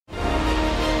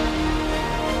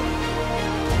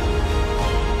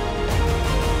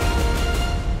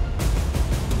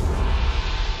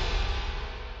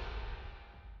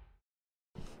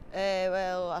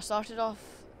started off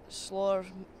slower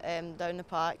down the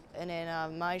pack, and then I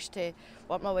managed to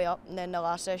work my way up, and then the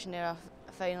last session there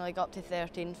I finally got to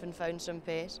 13th and found some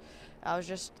pace. I was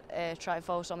just trying to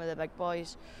follow some of the big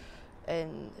boys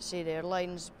and see their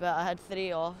lines, but I had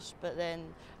 3 offs, but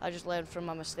then I just learned from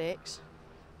my mistakes.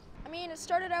 I mean, it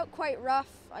started out quite rough.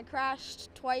 I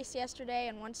crashed twice yesterday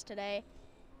and once today,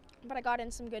 but I got in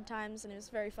some good times and it was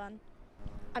very fun.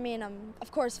 I mean, I'm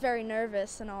of course very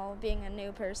nervous and all, being a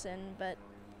new person, but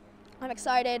I'm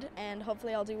excited and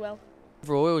hopefully I'll do well.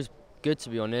 Overall, it was good, to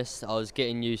be honest. I was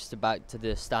getting used to back to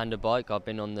the standard bike. I've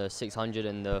been on the 600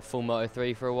 and the full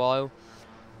Moto3 for a while.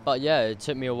 But yeah, it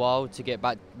took me a while to get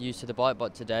back used to the bike,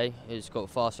 but today it's got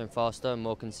faster and faster and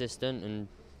more consistent, and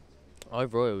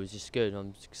overall it was just good.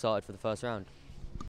 I'm excited for the first round.